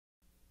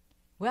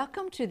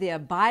Welcome to the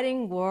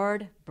Abiding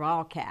Word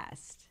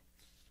broadcast.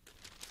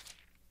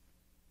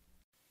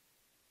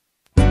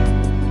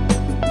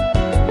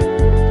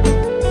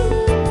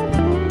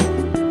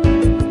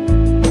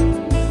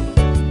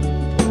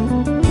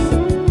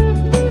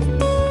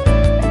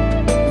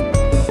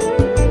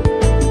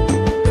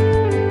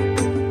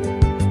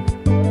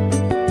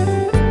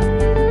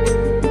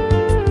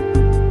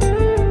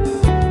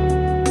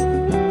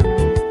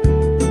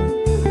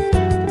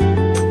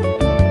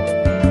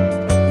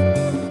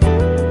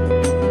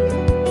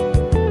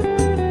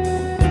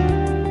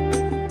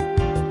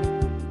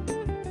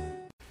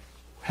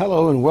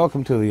 Hello and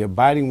welcome to the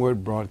Abiding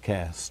Word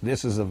broadcast.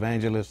 This is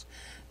Evangelist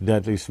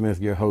Dudley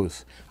Smith, your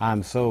host.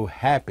 I'm so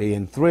happy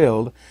and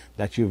thrilled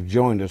that you've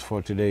joined us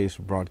for today's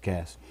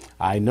broadcast.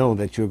 I know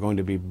that you're going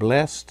to be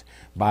blessed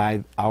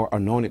by our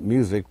anointed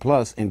music,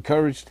 plus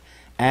encouraged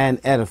and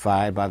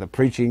edified by the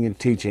preaching and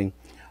teaching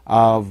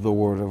of the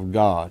Word of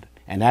God.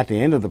 And at the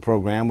end of the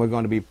program, we're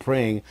going to be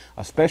praying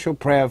a special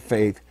prayer of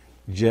faith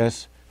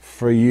just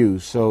for you.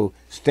 So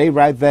stay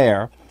right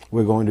there.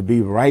 We're going to be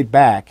right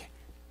back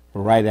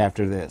right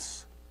after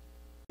this.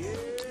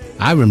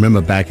 I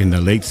remember back in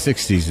the late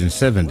 60s and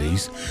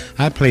 70s,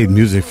 I played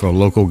music for a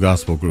local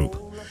gospel group.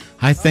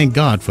 I thank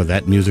God for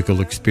that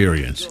musical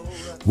experience.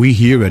 We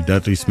here at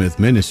Dudley Smith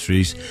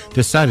Ministries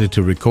decided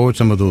to record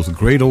some of those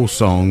great old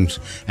songs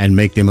and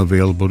make them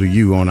available to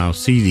you on our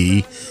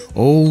CD,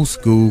 Old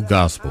School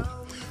Gospel.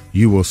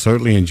 You will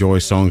certainly enjoy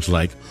songs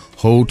like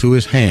Hold to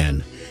His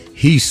Hand,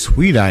 He's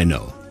Sweet I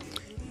Know,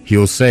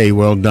 He'll Say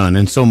Well Done,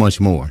 and so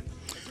much more.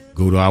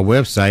 Go to our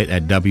website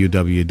at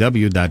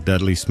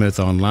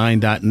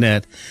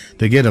www.dudleysmithonline.net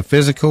to get a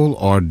physical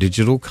or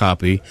digital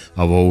copy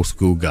of Old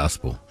School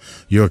Gospel.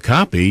 Your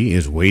copy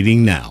is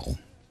waiting now.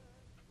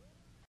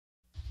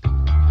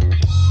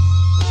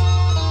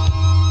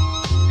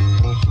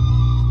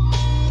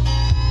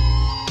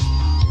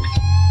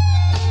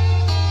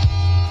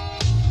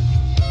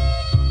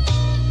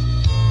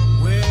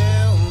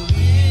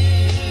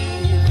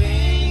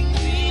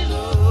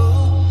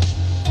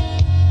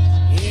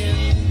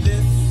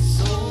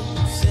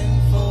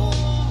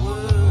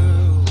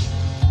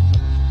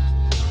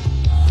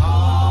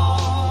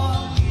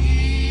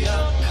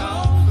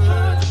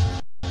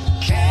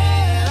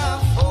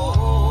 Can't afford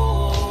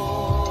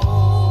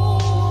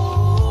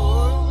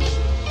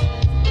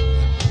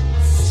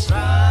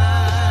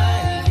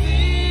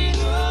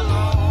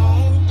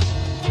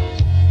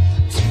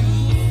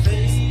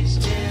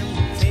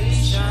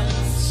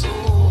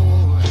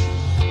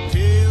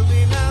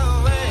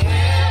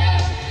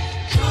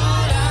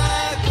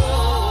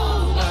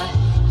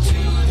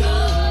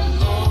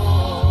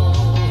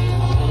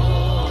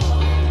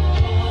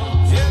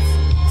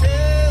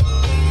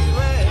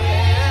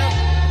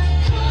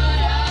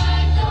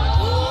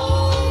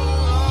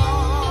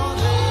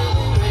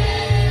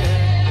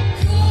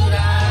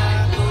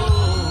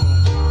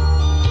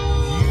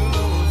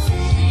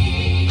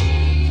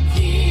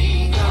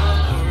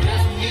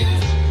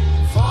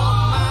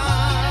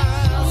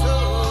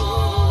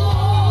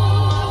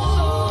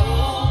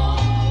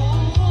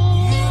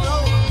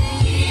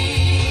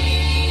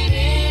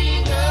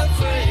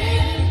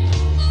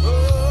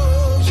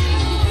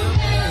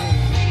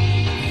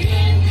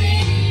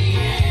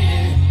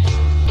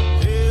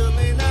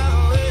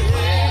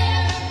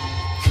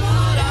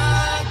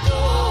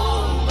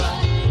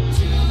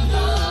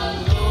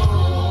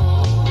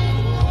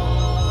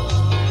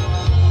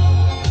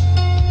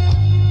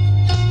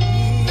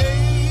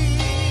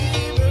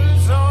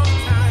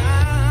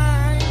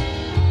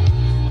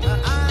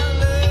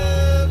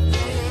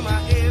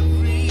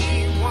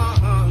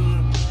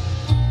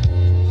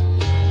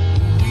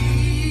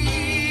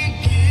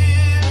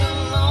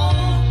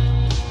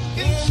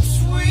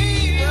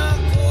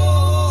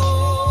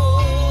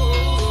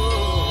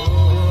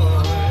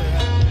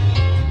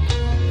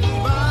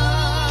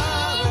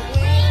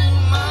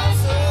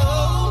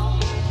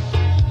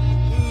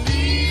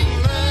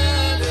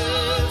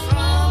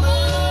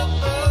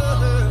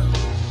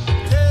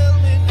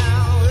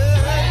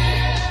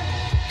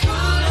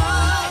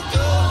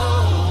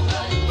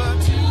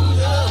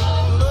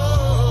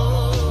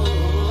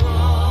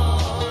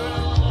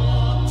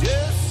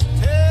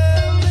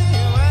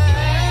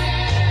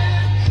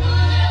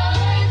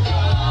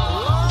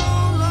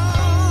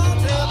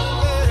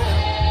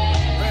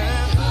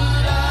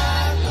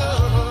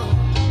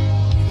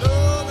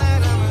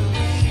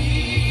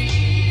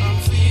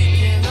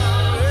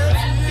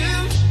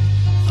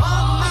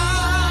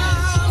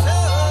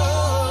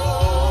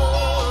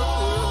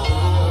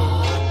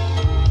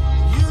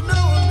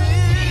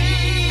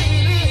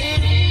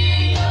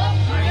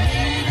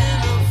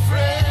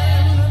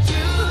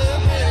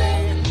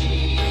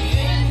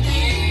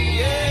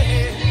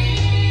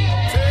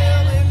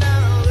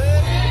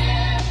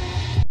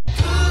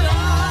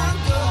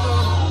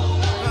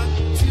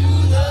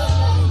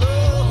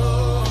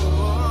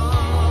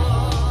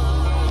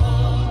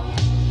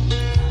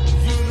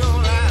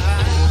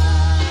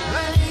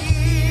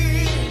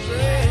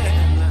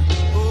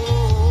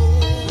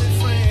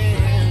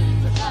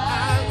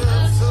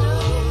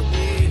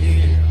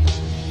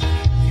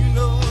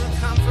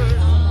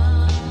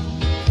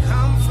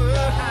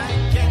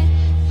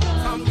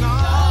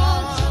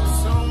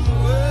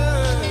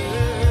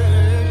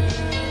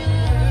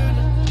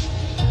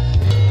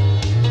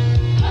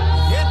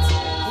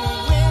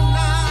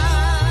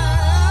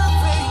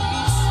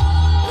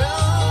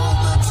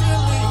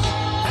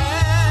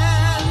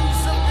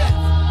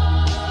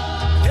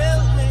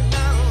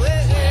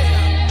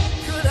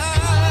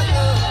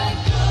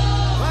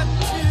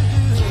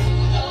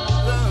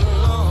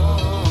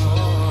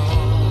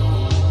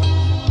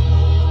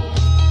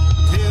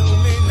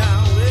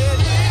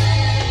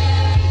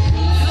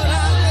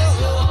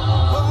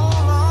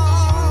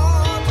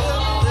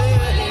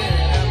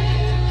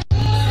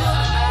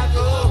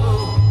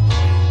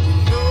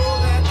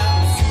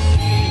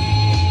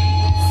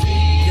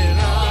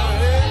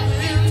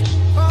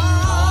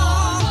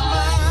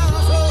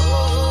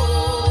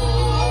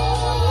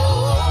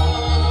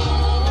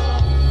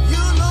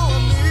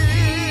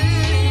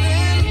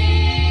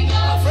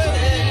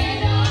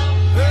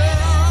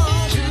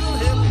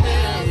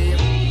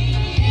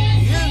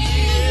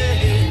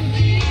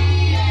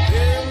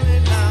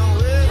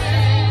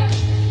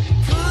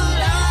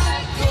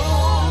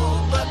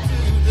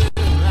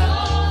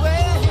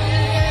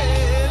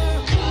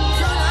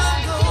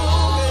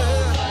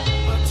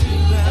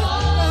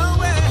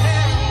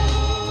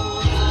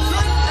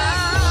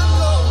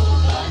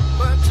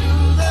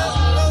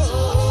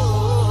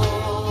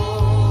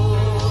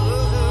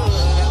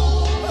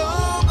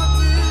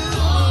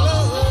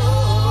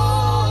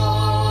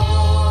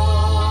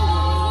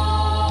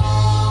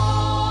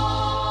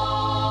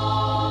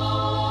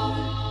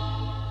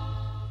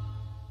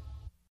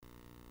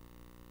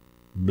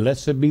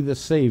Blessed be the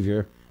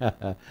Savior.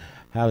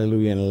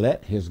 Hallelujah. And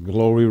let his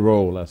glory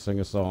roll. I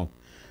sing a song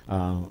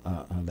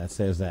that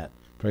says that.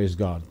 Praise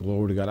God.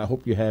 Glory to God. I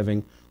hope you're having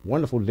a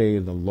wonderful day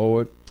in the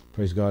Lord.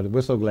 Praise God.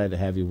 We're so glad to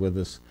have you with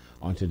us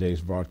on today's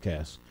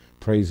broadcast.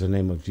 Praise the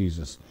name of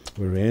Jesus.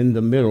 We're in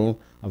the middle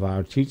of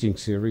our teaching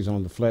series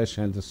on the flesh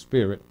and the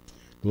spirit.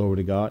 Glory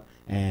to God.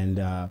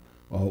 And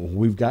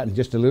we've gotten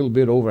just a little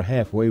bit over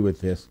halfway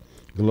with this.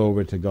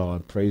 Glory to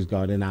God. Praise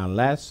God. In our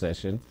last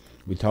session,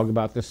 we talked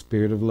about the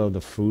spirit of love,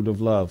 the fruit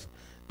of love.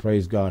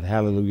 Praise God.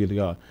 Hallelujah to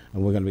God.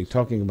 And we're going to be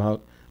talking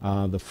about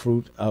the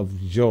fruit of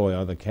joy,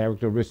 or the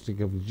characteristic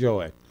of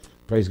joy.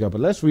 Praise God.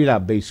 But let's read our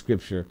base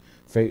scripture.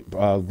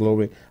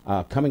 Glory.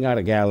 Coming out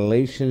of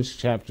Galatians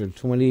chapter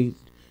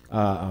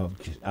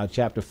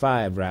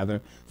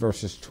 5,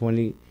 verses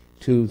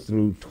 22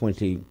 through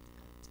 23.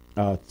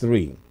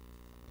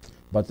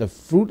 But the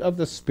fruit of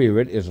the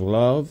Spirit is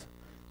love,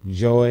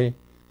 joy,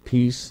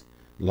 peace,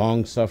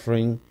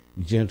 long-suffering,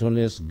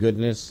 gentleness,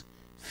 goodness,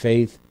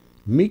 faith,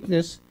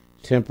 meekness,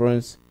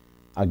 temperance.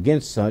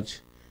 Against such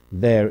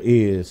there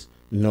is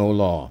no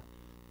law.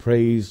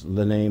 Praise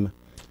the name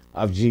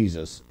of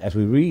Jesus. As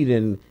we read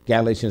in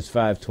Galatians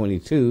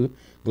 5:22,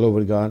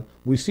 glory to God,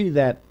 we see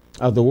that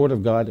the Word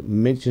of God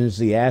mentions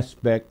the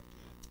aspect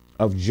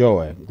of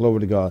joy. Glory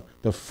to God.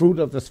 The fruit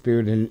of the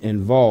Spirit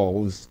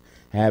involves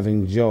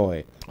having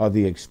joy, or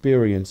the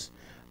experience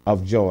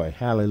of joy.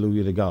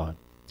 Hallelujah to God.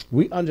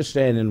 We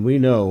understand and we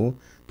know,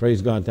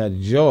 praise God, that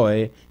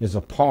joy is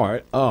a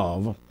part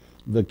of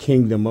the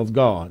kingdom of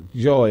God.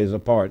 Joy is a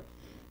part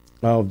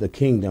of the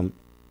kingdom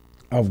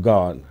of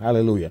God.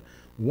 Hallelujah.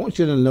 I want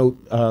you to note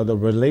the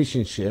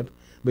relationship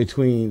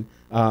between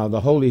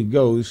the Holy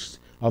Ghost,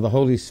 or the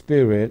Holy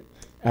Spirit,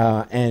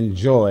 and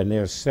joy. And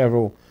there are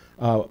several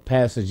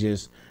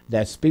passages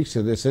that speaks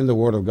to this in the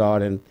Word of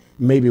God, and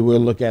maybe we'll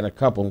look at a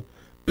couple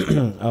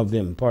of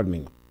them. Pardon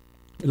me.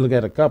 Look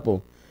at a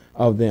couple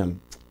of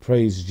them.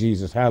 Praise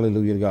Jesus.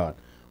 Hallelujah to God.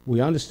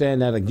 We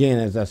understand that, again,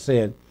 as I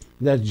said,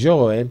 that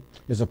joy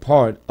is a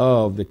part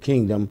of the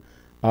kingdom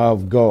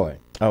of God.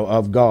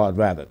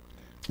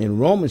 In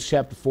Romans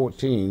chapter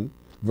 14,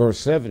 verse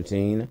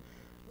 17,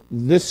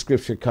 this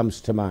scripture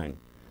comes to mind.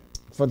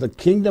 For the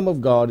kingdom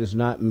of God is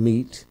not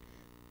meat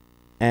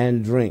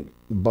and drink,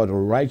 but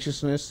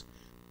righteousness,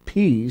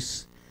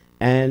 peace,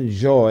 and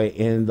joy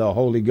in the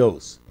Holy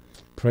Ghost.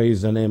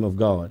 Praise the name of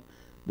God.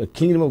 The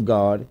kingdom of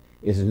God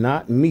is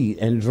not meat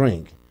and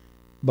drink,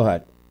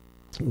 but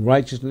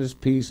righteousness,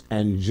 peace,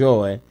 and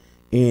joy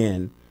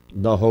in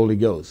the Holy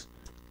Ghost.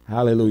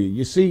 Hallelujah.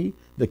 You see,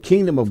 the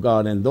kingdom of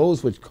God, and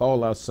those which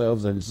call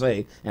ourselves and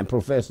say and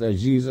profess that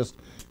Jesus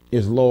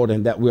is Lord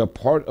and that we are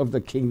part of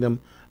the kingdom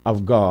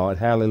of God,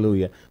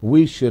 hallelujah,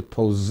 we should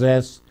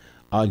possess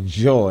a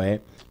joy,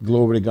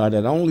 glory to God,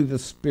 that only the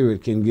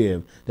Spirit can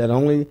give, that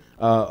only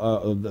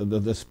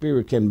the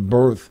Spirit can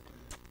birth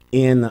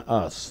in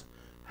us.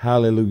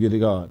 Hallelujah to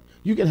God.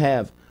 You can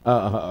have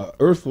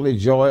earthly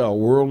joy, or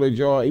worldly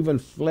joy, even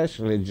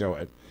fleshly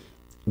joy.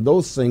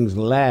 Those things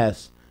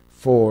last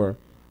for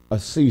a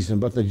season,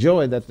 but the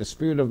joy that the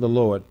Spirit of the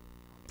Lord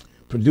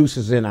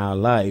produces in our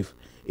life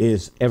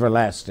is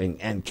everlasting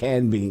and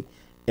can be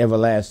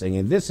everlasting.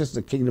 And this is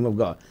the kingdom of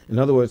God. In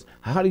other words,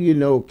 how do you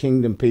know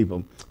kingdom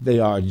people? They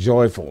are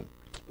joyful.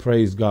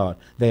 Praise God.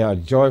 They are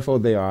joyful.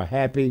 They are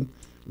happy.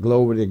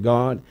 Glory to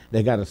God.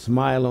 They got a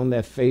smile on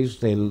their face.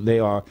 They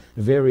are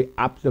very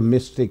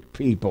optimistic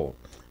people.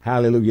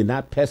 Hallelujah.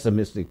 Not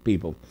pessimistic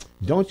people.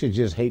 Don't you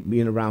just hate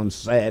being around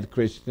sad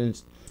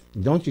Christians?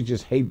 Don't you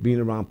just hate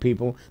being around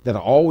people that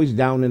are always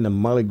down in the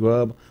mully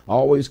grub,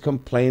 always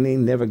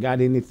complaining, never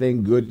got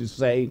anything good to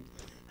say?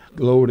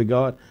 Glory to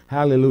God.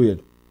 Hallelujah.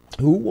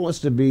 Who wants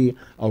to be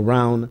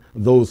around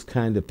those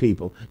kind of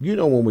people? You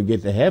know, when we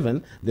get to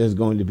heaven, there's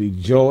going to be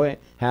joy.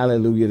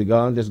 Hallelujah to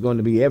God. There's going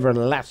to be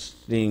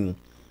everlasting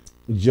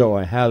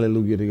joy.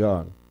 Hallelujah to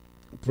God.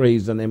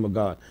 Praise the name of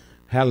God.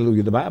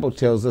 Hallelujah. The Bible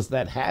tells us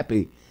that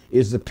happy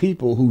is the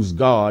people whose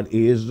God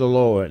is the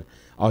Lord.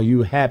 Are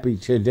you happy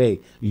today?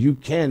 You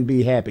can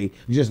be happy.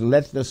 Just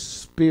let the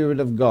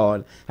Spirit of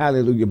God,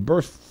 hallelujah,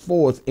 burst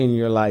forth in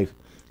your life.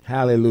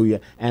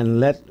 Hallelujah.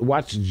 And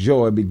watch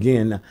joy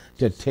begin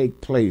to take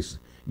place.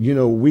 You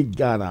know, we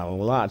got a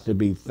lot to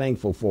be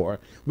thankful for.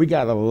 We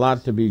got a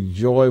lot to be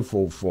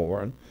joyful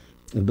for.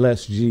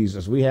 Bless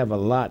Jesus. We have a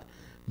lot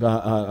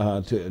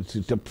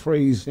to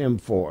praise him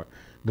for.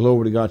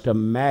 Glory to God. To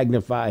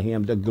magnify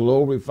him, to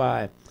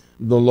glorify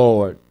the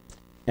Lord.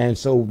 And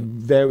so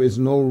there is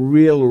no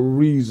real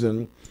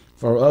reason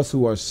for us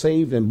who are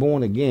saved and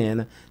born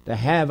again to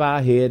have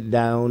our head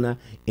down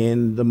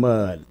in the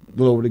mud.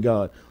 Glory to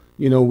God.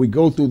 You know, we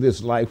go through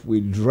this life, we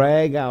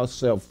drag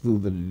ourselves through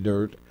the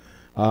dirt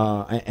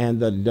and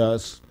the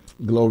dust,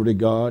 glory to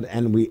God,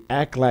 and we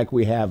act like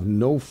we have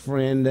no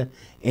friend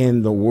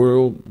in the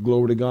world,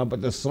 glory to God.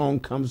 But the song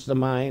comes to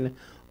mind,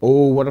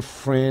 oh, what a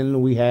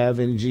friend we have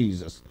in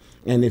Jesus.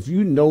 And if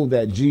you know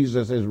that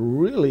Jesus is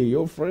really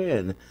your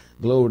friend,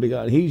 glory to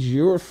God, he's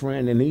your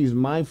friend and he's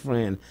my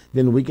friend,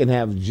 then we can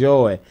have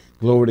joy,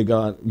 glory to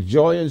God,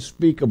 joy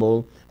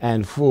unspeakable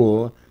and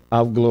full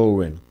of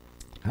glory.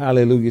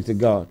 Hallelujah to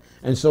God.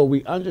 And so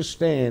we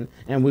understand,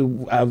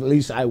 and at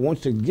least I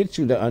want to get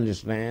you to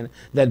understand,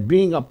 that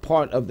being a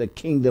part of the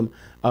kingdom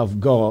of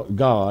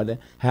God,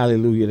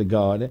 hallelujah to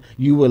God,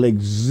 you will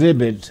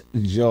exhibit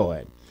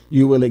joy.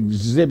 You will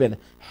exhibit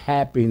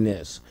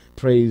happiness.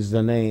 Praise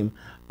the name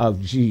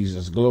of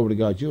Jesus. Glory to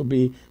God. You'll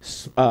be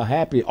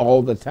happy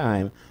all the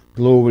time.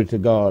 Glory to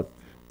God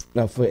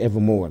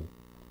forevermore.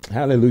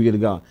 Hallelujah to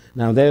God.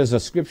 Now there's a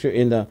scripture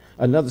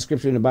another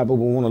scripture in the Bible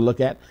we want to look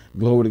at.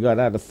 Glory to God.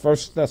 Out of 1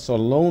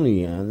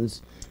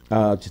 Thessalonians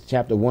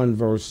chapter 1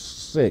 verse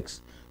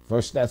 6.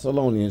 1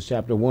 Thessalonians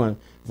chapter 1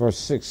 verse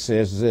 6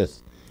 says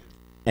this: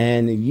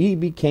 "And ye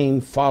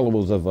became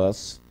followers of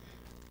us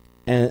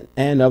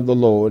and of the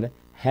Lord,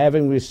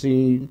 having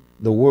received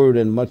the word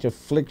in much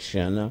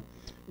affliction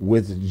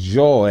with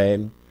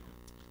joy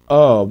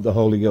of the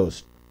Holy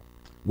Ghost."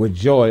 With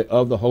joy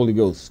of the Holy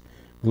Ghost.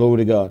 Glory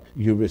to God.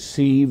 You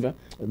receive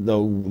the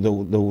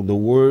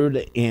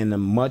word in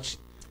much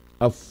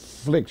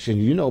affliction.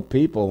 You know,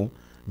 people,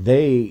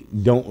 they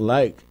don't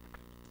like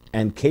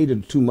and cater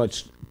too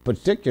much,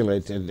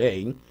 particularly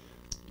today,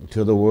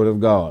 to the word of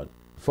God.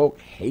 Folk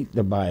hate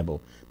the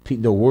Bible.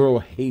 The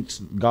world hates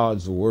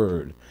God's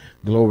word.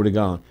 Glory to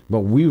God.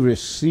 But we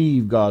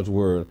receive God's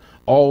word,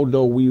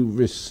 although we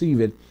receive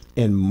it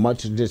in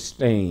much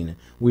disdain.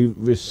 We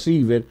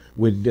receive it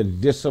with the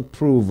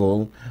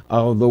disapproval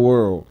of the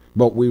world.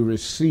 But we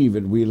receive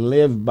it. We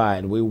live by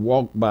it. We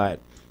walk by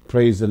it.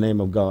 Praise the name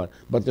of God.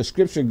 But the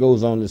scripture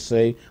goes on to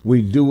say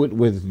we do it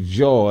with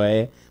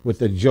joy, with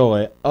the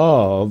joy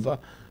of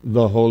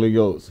the Holy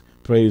Ghost.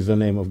 Praise the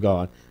name of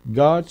God.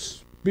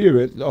 God's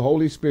Spirit, the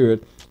Holy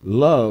Spirit,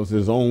 loves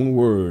his own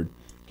word.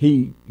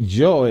 He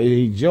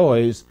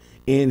joys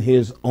in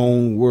his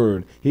own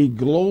word. He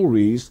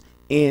glories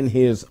in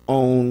his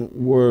own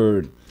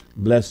word.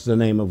 Bless the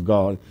name of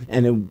God.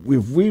 And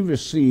if we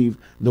receive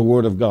the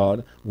word of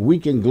God, we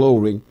can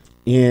glory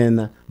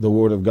in the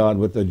word of God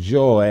with the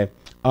joy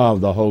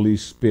of the Holy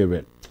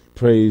Spirit.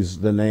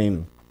 Praise the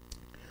name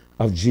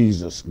of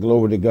Jesus.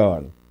 Glory to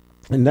God.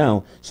 And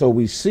now, so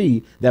we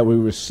see that we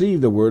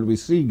receive the word. We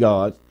see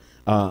God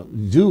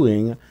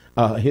doing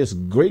his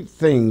great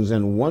things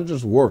and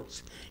wondrous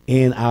works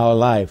in our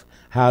life.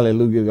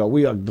 Hallelujah, God.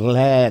 We are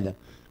glad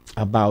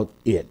about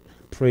it.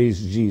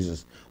 Praise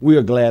Jesus. We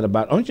are glad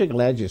about it. Aren't you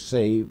glad you're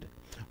saved?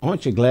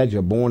 Aren't you glad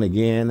you're born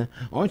again?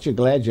 Aren't you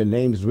glad your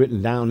name's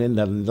written down in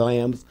the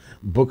Lamb's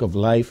book of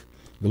life?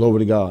 Glory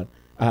to God.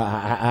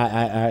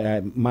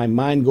 My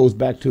mind goes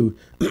back to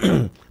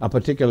a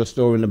particular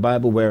story in the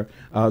Bible where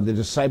the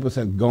disciples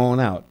had gone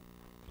out.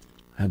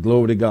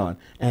 Glory to God.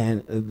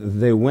 And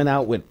they went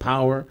out with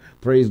power,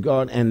 praise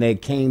God, and they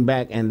came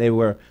back and they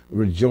were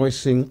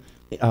rejoicing,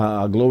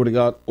 glory to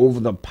God, over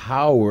the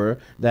power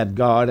that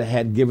God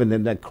had given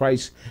them, that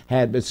Christ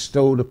had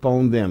bestowed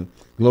upon them.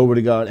 Glory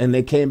to God. And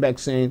they came back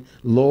saying,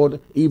 Lord,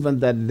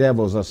 even the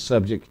devils are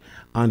subject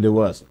unto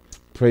us.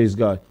 Praise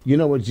God. You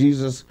know what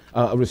Jesus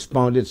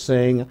responded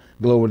saying?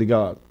 Glory to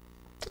God.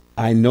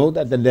 I know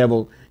that the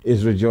devil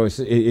is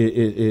rejoicing,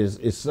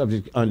 is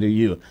subject unto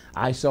you.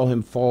 I saw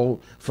him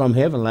fall from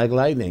heaven like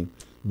lightning.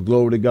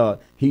 Glory to God.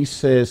 He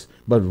says,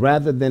 but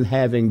rather than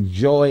having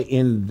joy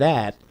in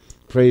that,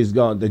 praise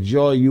God, the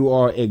joy you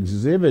are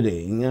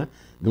exhibiting,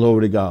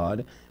 glory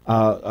to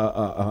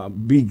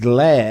God, be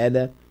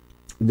glad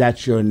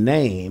that your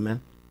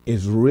name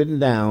is written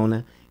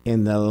down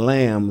in the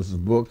Lamb's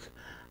book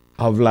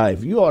of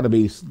life. You ought to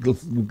be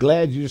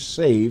glad you're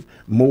saved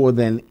more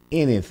than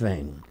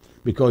anything,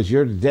 because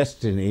your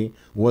destiny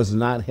was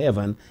not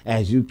heaven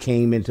as you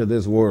came into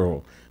this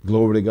world.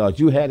 Glory to God.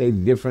 You had a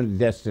different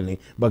destiny,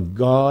 but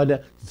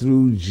God,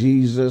 through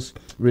Jesus,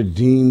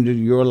 redeemed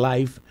your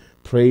life.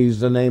 Praise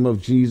the name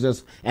of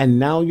Jesus. And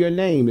now your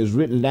name is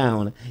written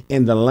down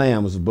in the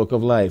Lamb's book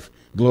of life.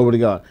 Glory to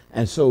God.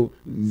 And so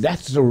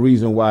that's the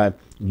reason why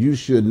you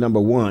should, number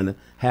one,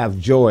 have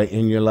joy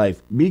in your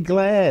life. Be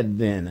glad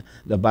then,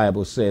 the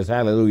Bible says,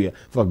 hallelujah,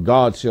 for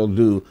God shall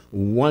do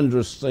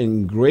wondrous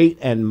things, great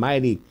and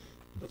mighty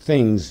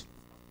things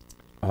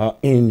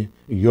in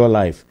your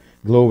life.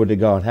 Glory to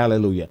God.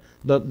 Hallelujah.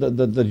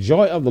 The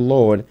joy of the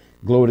Lord,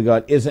 glory to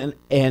God, is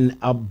an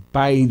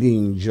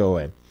abiding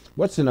joy.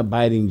 What's an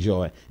abiding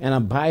joy? An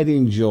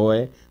abiding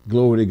joy,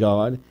 glory to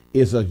God,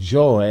 is a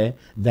joy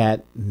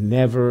that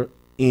never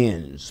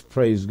ends.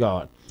 Praise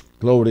God.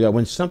 Glory to God.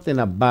 When something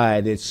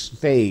abides, it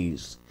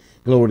stays.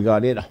 Glory to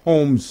God. It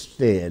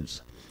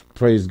homesteads.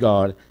 Praise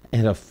God.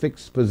 At a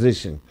fixed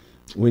position.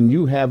 When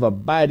you have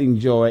abiding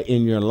joy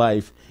in your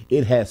life,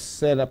 it has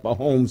set up a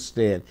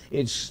homestead.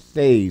 It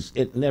stays.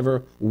 It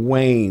never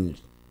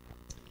wanes.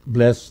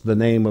 Bless the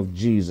name of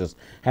Jesus.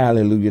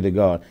 Hallelujah to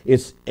God.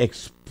 It's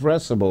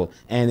expressible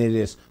and it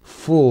is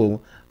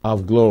full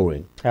of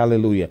glory.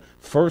 Hallelujah.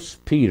 1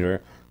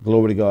 Peter,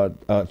 glory to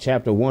God,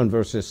 chapter 1,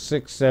 verses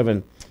 6,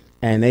 7,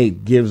 and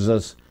 8 gives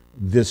us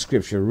this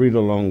scripture. Read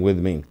along with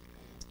me.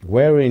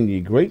 Wherein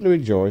ye greatly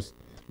rejoice,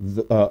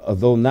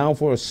 though now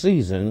for a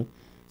season,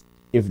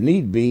 if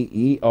need be,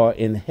 ye are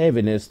in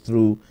heaviness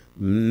through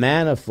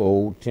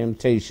manifold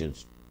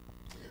temptations.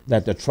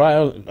 that the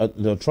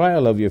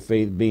trial of your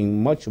faith,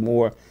 being much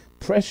more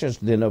precious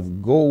than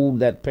of gold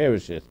that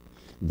perisheth,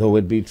 though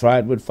it be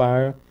tried with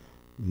fire,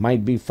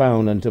 might be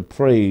found unto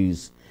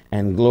praise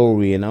and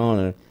glory and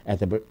honor at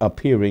the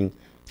appearing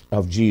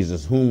of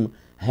Jesus, whom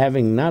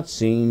having not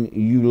seen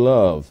you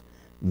love,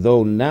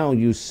 though now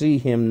you see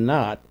him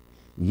not,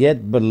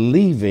 yet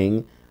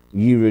believing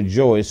ye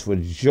rejoice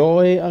with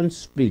joy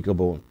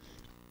unspeakable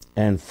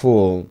and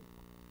full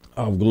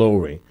of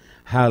glory.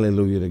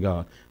 Hallelujah to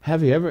God.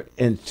 Have you ever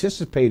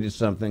anticipated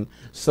something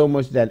so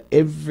much that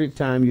every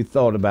time you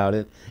thought about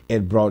it,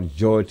 it brought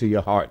joy to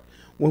your heart?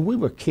 When we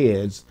were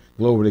kids,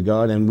 glory to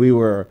God, and we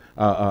were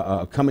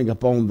coming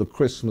up on the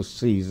Christmas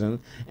season,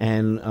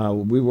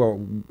 and we were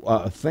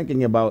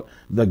thinking about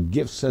the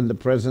gifts and the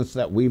presents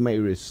that we may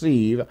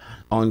receive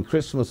on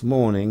Christmas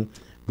morning,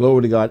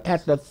 glory to God.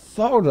 At the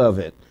thought of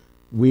it,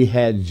 we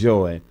had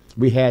joy.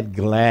 We had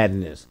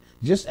gladness.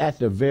 Just at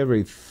the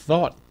very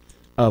thought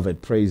of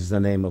it, praise the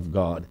name of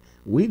God.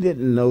 We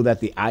didn't know that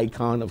the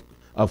icon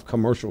of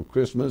commercial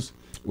Christmas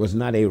was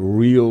not a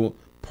real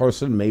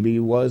person. Maybe he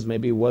was,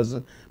 maybe he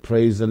wasn't.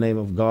 Praise the name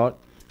of God.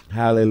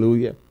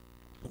 Hallelujah.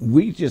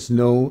 We just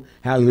know,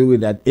 hallelujah,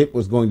 that it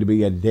was going to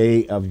be a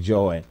day of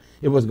joy.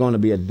 It was going to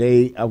be a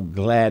day of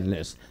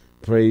gladness.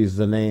 Praise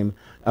the name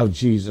of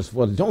Jesus.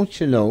 Well, don't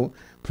you know,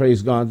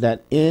 praise God,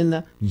 that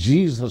in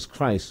Jesus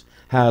Christ,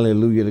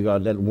 hallelujah to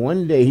God, that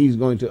one day he's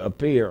going to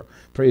appear,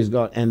 praise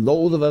God. And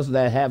those of us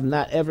that have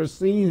not ever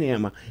seen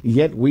him,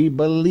 yet we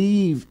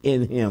believe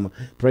in him,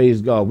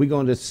 praise God. We're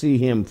going to see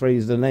him,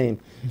 praise the name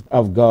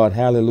of God,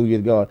 hallelujah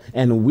to God.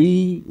 And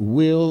we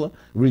will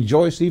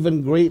rejoice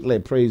even greatly,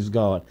 praise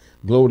God.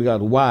 Glory to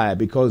God. Why?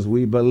 Because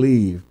we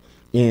believe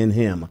in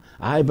him.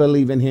 I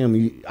believe in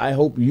him. I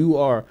hope you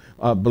are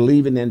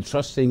believing and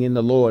trusting in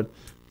the Lord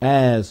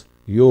as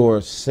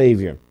your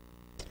Savior.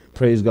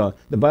 Praise God.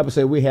 The Bible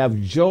says we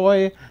have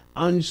joy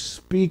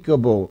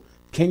unspeakable.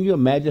 Can you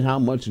imagine how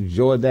much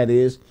joy that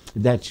is?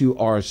 That you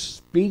are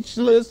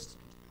speechless?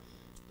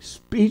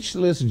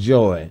 Speechless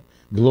joy.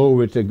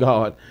 Glory to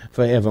God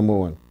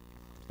forevermore.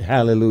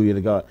 Hallelujah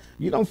to God.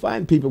 You don't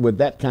find people with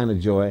that kind of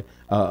joy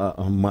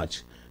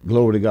much.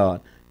 Glory to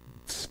God.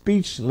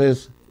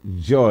 Speechless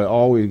joy.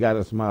 Always got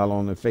a smile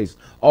on their face.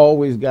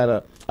 Always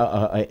got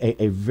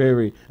a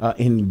very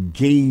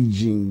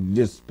engaging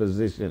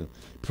disposition.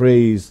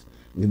 Praise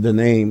the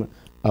name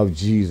of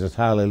Jesus.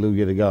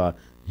 Hallelujah to God.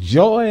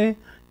 Joy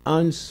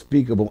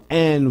unspeakable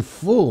and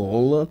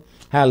full,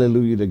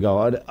 hallelujah to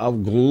God,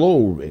 of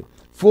glory.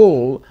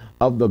 Full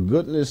of the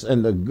goodness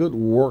and the good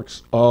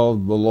works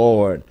of the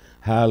Lord.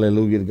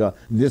 Hallelujah to God.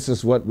 This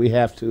is what we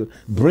have to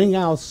bring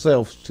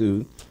ourselves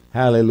to.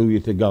 Hallelujah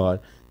to God.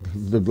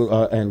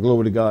 And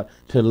glory to God,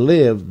 to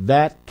live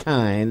that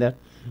kind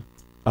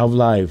of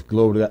life.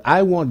 Glory to God.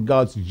 I want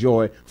God's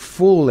joy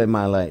full in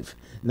my life.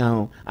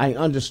 Now, I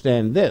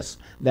understand this,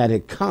 that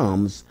it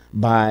comes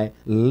by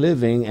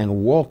living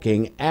and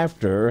walking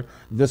after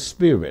the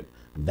Spirit.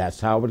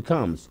 That's how it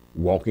comes,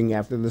 walking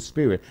after the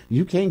Spirit.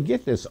 You can't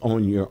get this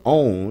on your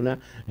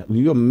own.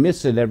 You'll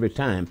miss it every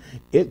time.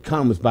 It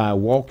comes by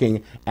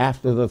walking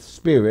after the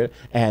Spirit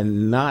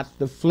and not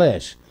the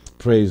flesh.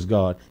 Praise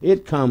God.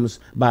 It comes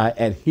by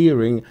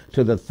adhering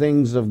to the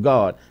things of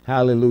God.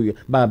 Hallelujah.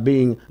 By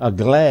being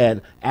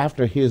glad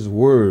after his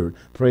word.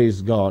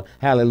 Praise God.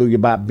 Hallelujah.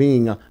 By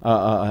being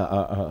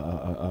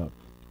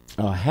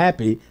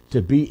happy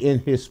to be in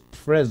his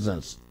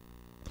presence.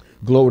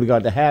 Glory to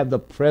God. To have the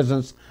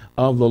presence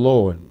of the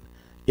Lord.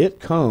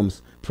 It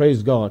comes,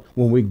 praise God,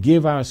 when we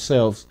give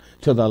ourselves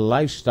to the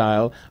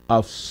lifestyle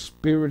of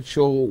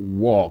spiritual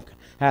walk.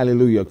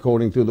 Hallelujah.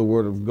 According to the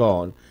word of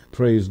God.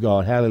 Praise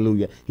God.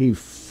 Hallelujah. He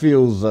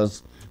fills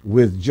us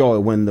with joy.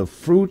 When the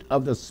fruit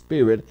of the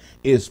Spirit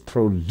is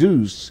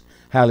produced,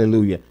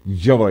 hallelujah,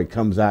 joy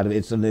comes out of it.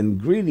 It's an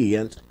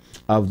ingredient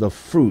of the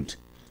fruit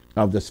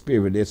of the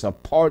Spirit. It's a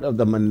part of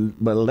the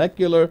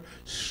molecular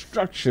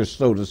structure,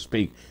 so to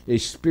speak, a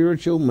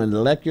spiritual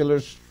molecular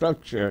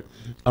structure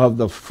of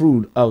the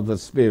fruit of the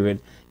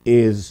Spirit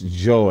is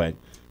joy.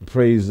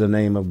 Praise the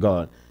name of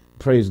God.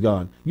 Praise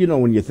God. You know,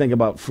 when you think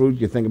about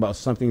fruit, you think about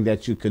something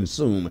that you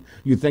consume.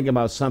 You think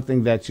about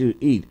something that you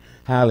eat.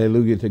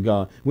 Hallelujah to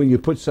God. When you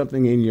put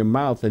something in your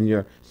mouth and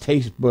your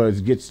taste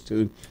buds gets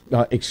to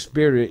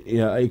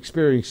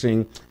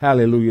experiencing,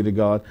 hallelujah to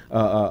God,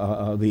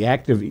 the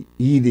act of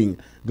eating,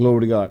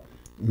 glory to God.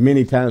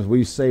 Many times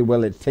we say,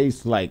 well, it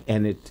tastes like,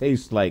 and it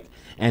tastes like,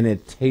 and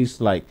it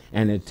tastes like,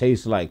 and it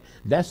tastes like.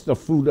 That's the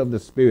fruit of the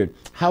Spirit.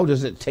 How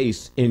does it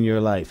taste in your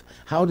life?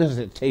 How does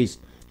it taste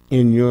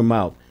in your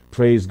mouth?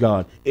 Praise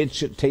God. It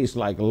should taste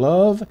like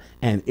love,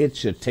 and it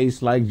should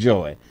taste like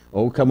joy.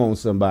 Oh, come on,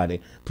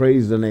 somebody.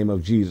 Praise the name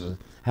of Jesus.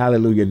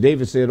 Hallelujah.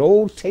 David said,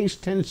 oh,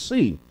 taste and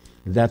see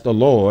that the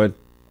Lord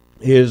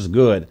is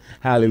good.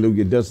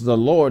 Hallelujah. Does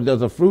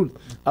the fruit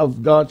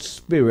of God's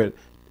Spirit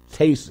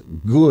taste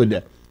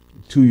good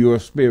to your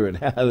spirit?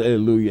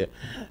 Hallelujah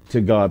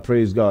to God.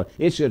 Praise God.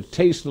 It should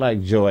taste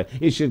like joy.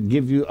 It should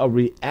give you a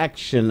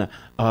reaction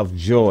of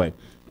joy.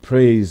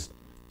 Praise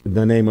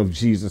the name of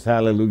Jesus.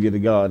 Hallelujah to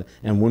God.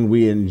 And when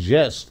we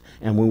ingest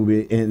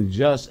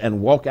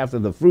and walk after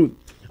the fruit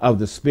of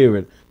the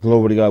Spirit,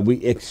 glory to God,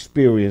 we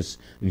experience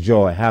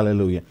joy.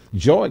 Hallelujah.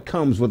 Joy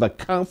comes with a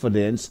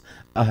confidence,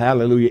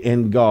 hallelujah,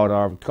 in God.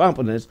 Our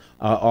confidence,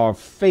 our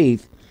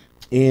faith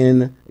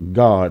in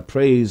God.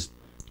 Praise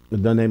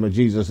the name of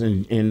Jesus.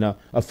 In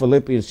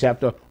Philippians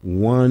chapter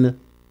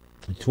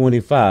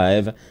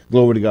 1:25,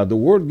 glory to God, the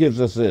word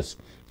gives us this: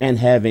 and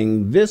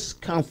having this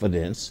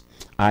confidence,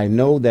 I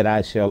know that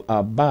I shall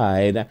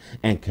abide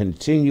and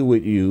continue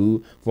with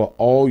you for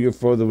all your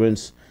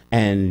furtherance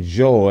and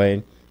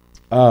joy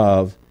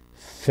of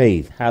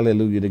faith.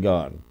 Hallelujah to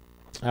God.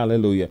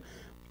 Hallelujah.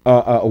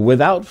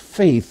 Without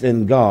faith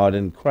in God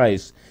and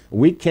Christ,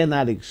 we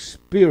cannot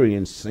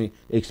experience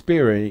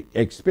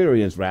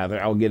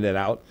rather, I'll get it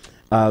out,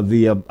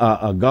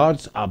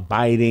 God's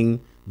abiding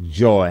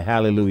joy.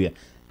 Hallelujah.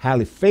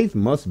 Faith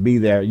must be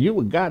there.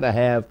 You got to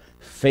have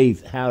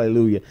faith,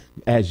 hallelujah,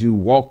 as you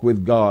walk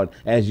with God,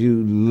 as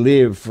you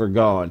live for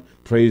God.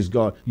 Praise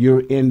God.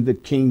 You're in the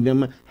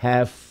kingdom.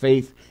 Have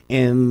faith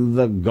in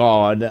the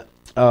God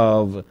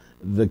of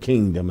the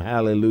kingdom.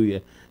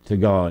 Hallelujah to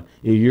God.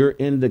 If you're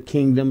in the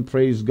kingdom,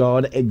 praise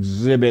God,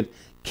 exhibit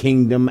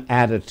kingdom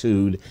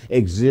attitude,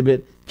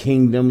 exhibit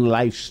kingdom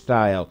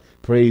lifestyle.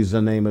 Praise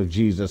the name of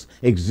Jesus.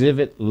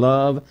 Exhibit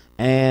love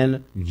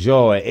and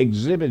joy.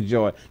 Exhibit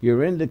joy.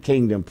 You're in the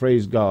kingdom.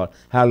 Praise God.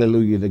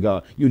 Hallelujah to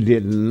God. You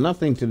did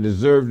nothing to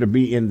deserve to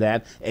be in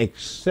that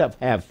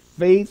except have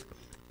faith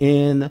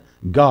in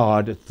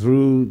God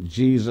through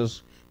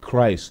Jesus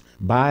Christ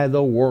by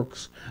the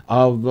works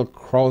of the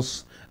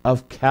cross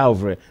of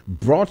Calvary,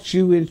 brought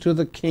you into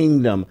the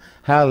kingdom.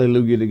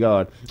 Hallelujah to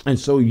God. And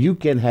so you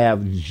can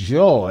have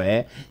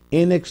joy,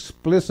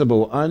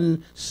 inexplicable,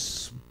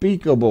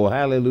 unspeakable.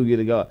 Hallelujah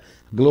to God.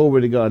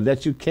 Glory to God,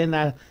 that you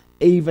cannot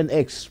even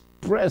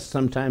express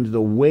sometimes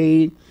the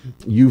way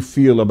you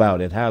feel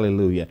about it.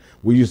 Hallelujah.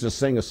 We used to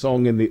sing a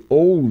song in the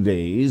old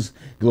days,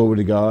 glory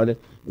to God,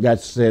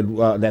 that said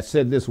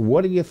this: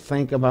 what do you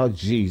think about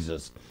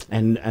Jesus?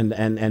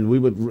 And we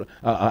would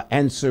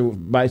answer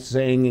by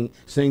singing,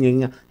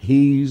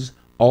 he's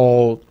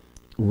all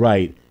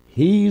right.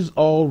 He's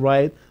all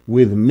right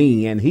with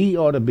me, and he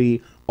ought to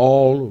be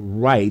all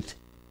right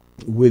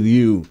with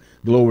you.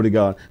 Glory to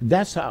God.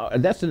 That's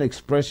an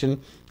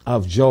expression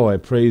of joy.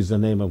 Praise the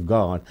name of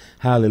God.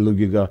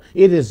 Hallelujah, God.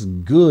 It is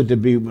good to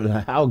be,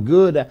 how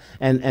good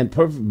and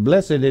perfect,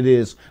 blessed it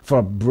is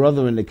for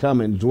brethren to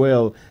come and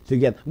dwell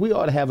together. We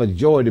ought to have a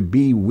joy to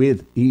be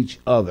with each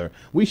other.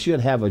 We should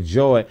have a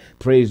joy,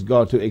 praise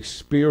God, to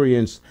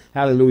experience,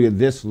 hallelujah,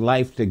 this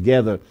life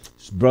together.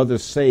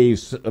 Brothers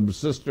saved,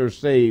 sisters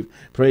saved,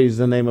 praise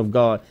the name of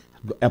God.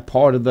 A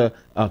part of the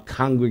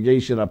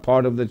congregation, a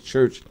part of the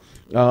church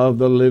of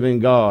the living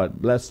God.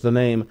 Bless the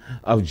name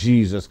of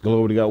Jesus.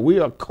 Glory to God. We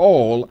are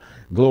called,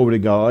 glory to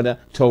God,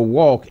 to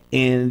walk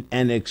in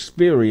and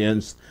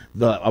experience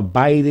the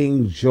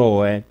abiding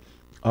joy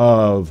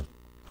of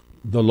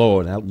the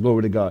Lord.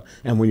 Glory to God.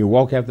 And when you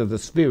walk after the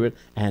Spirit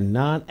and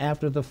not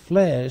after the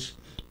flesh,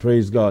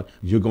 praise God,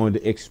 you're going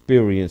to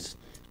experience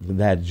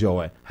that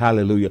joy.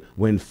 Hallelujah.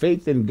 When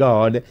faith in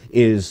God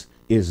is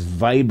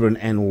vibrant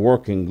and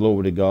working,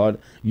 glory to God,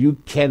 you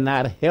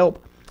cannot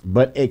help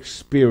but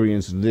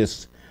experience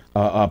this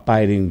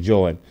abiding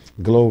joy.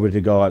 Glory to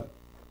God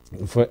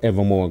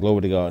forevermore.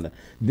 Glory to God.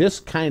 This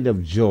kind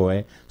of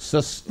joy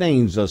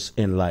sustains us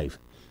in life.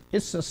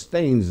 It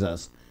sustains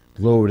us.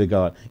 Glory to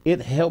God.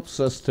 It helps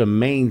us to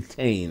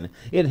maintain.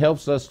 It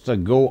helps us to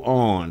go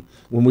on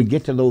when we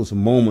get to those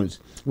moments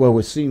where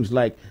it seems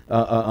like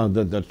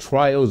the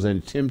trials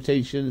and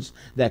temptations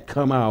that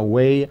come our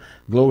way,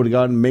 glory to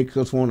God, makes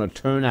us want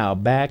to turn our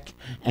back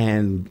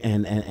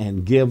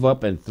and give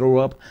up and throw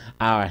up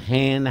our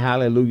hand.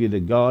 Hallelujah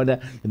to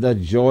God. The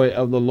joy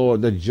of the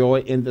Lord, the joy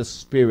in the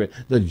Spirit,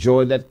 the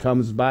joy that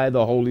comes by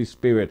the Holy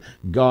Spirit,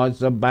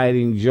 God's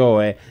abiding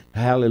joy,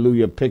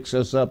 hallelujah, picks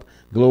us up.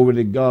 Glory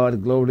to God,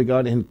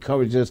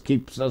 encourages us,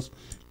 keeps us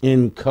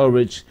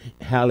encouraged.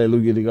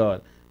 Hallelujah to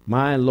God.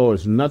 My Lord,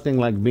 it's nothing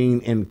like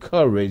being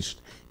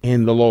encouraged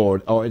in the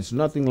Lord, or it's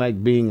nothing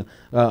like being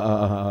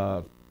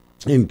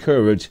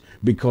encouraged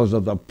because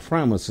of the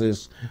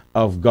promises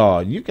of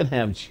God. You can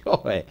have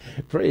joy,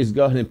 praise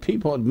God, and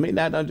people may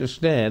not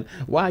understand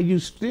why you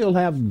still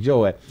have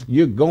joy.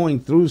 You're going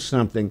through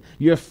something,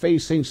 you're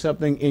facing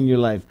something in your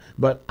life,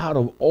 but out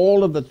of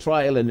all of the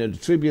trial and the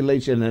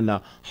tribulation and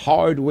the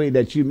hard way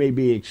that you may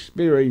be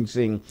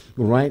experiencing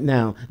right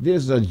now,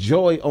 there's a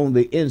joy on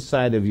the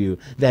inside of you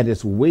that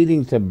is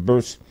waiting to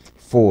burst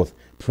forth.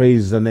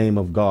 Praise the name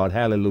of God.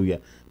 Hallelujah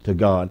to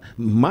God.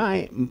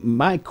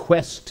 My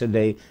quest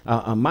today,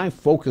 my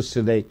focus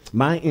today,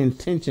 my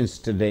intentions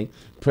today,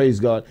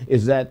 praise God,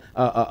 is that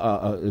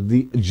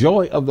the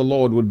joy of the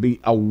Lord would be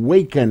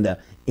awakened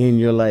in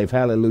your life.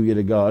 Hallelujah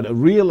to God.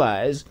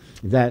 Realize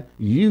that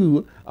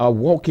you are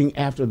walking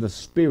after the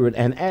Spirit,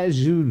 and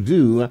as you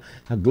do,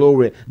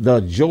 glory, the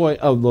joy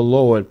of the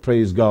Lord,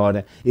 praise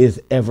God, is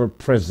ever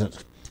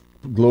present.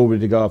 Glory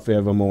to God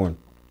forevermore.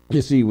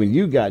 You see, when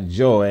you got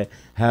joy,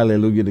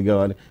 hallelujah to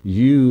God,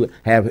 you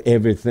have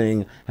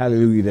everything,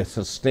 hallelujah, that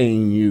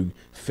sustain you.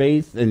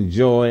 Faith and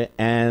joy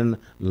and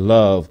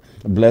love.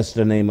 Bless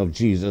the name of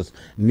Jesus.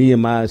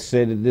 Nehemiah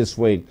said it this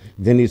way.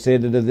 Then he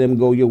said to them,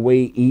 go your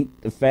way, eat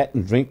the fat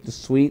and drink the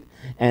sweet,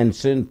 and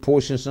send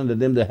portions unto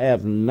them to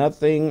have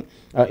nothing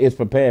is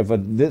prepared. For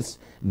this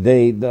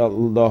day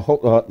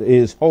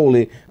is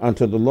holy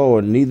unto the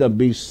Lord. Neither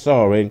be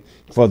sorry,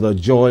 for the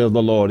joy of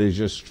the Lord is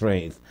your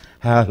strength.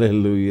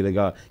 Hallelujah to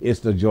God.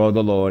 It's the joy of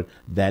the Lord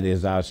that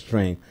is our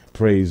strength.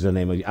 Praise the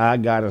name of you. I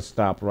got to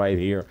stop right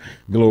here.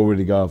 Glory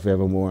to God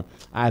forevermore.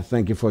 I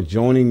thank you for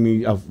joining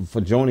me,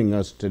 for joining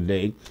us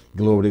today.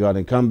 Glory to God.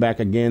 And come back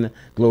again.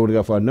 Glory to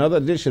God for another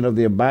edition of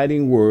the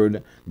Abiding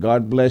Word.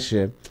 God bless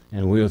you,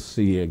 and we'll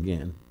see you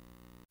again.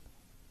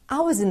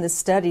 I was in the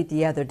study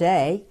the other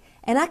day,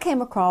 and I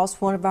came across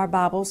one of our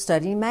Bible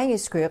study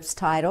manuscripts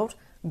titled,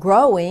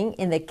 Growing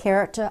in the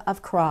Character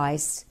of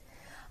Christ.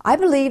 I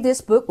believe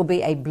this book will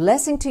be a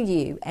blessing to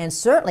you and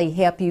certainly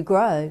help you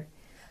grow.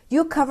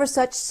 You'll cover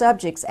such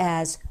subjects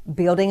as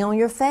building on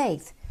your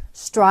faith,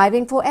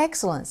 striving for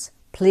excellence,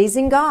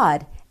 pleasing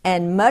God,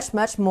 and much,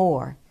 much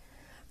more.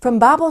 From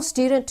Bible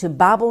student to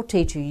Bible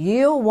teacher,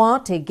 you'll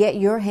want to get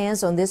your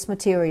hands on this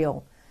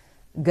material.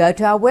 Go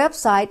to our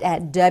website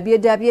at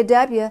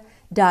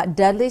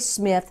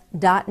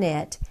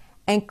www.dudleysmith.net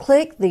and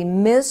click the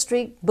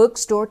Ministry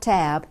Bookstore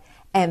tab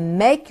and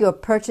make your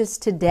purchase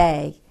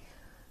today.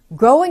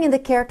 Growing in the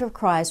character of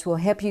Christ will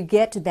help you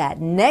get to that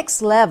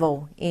next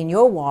level in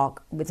your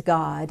walk with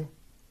God.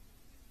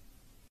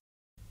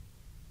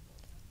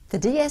 The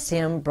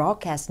DSM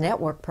Broadcast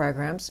Network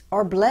programs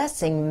are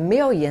blessing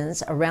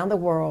millions around the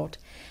world,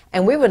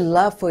 and we would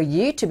love for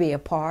you to be a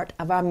part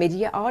of our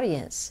media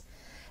audience.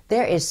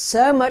 There is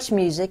so much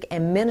music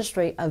and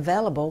ministry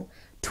available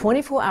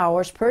 24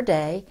 hours per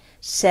day,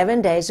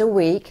 7 days a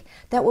week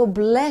that will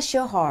bless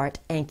your heart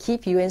and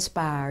keep you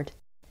inspired.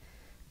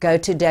 Go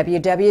to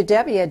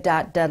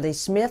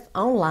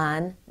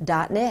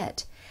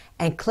www.dudleysmithonline.net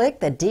and click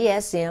the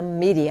DSM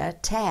Media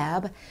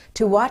tab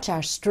to watch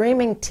our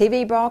streaming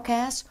TV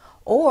broadcasts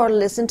or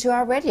listen to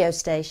our radio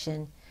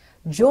station.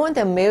 Join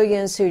the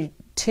millions who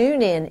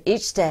tune in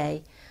each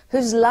day,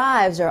 whose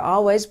lives are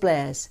always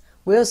blessed.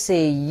 We'll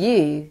see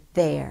you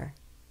there.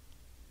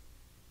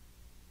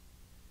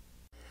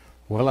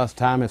 Well, our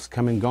time is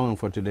come and gone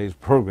for today's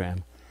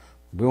program.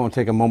 We want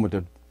to take a moment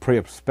to pray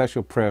a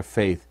special prayer of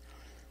faith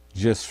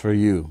just for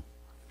you.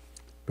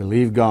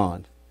 Believe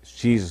God.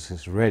 Jesus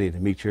is ready to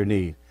meet your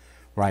need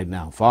right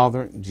now.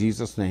 Father, in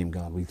Jesus' name,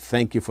 God, we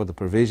thank you for the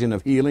provision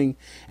of healing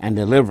and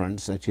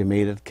deliverance that you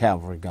made at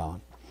Calvary,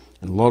 God.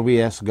 And Lord, we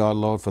ask, God,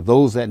 Lord, for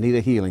those that need a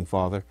healing,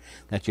 Father,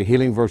 that your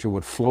healing virtue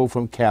would flow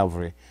from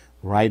Calvary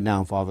right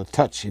now, Father.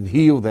 Touch and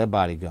heal their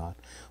body, God.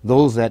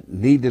 Those that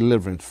need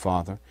deliverance,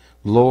 Father,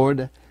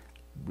 Lord,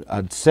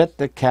 set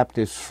the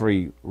captives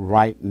free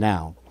right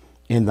now.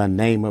 In the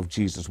name of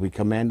Jesus, we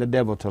command the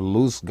devil to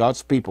loose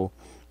God's people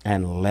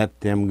and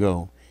let them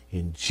go.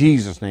 In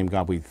Jesus' name,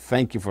 God, we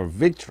thank you for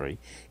victory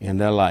in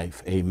their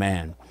life.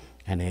 Amen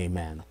and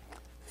amen.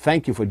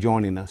 Thank you for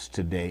joining us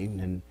today.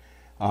 And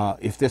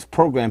if this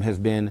program has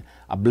been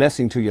a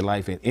blessing to your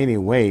life in any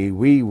way,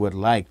 we would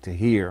like to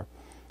hear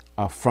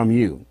from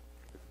you.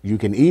 You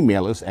can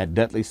email us at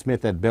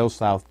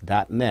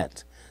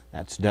dudleysmith@bellsouth.net.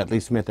 That's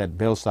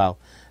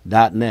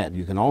dudleysmith@bellsouth.net.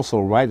 You can also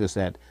write us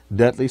at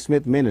Dudley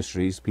Smith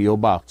Ministries, P.O.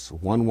 Box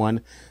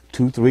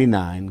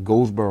 11239,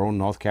 Goldsboro,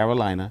 North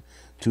Carolina,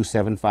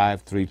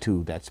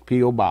 27532. That's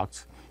P.O.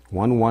 Box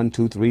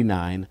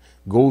 11239,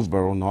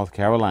 Goldsboro, North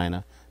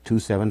Carolina,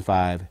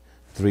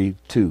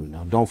 27532.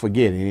 Now, don't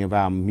forget, any of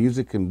our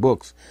music and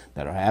books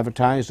that are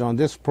advertised on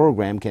this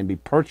program can be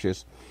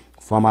purchased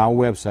from our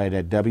website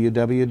at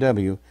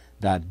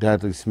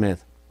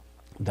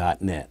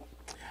www.dudleysmith.net.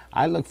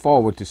 I look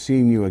forward to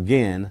seeing you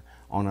again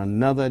on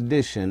another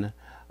edition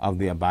of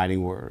the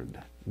Abiding Word.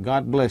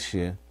 God bless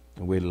you,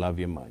 and we love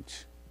you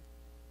much.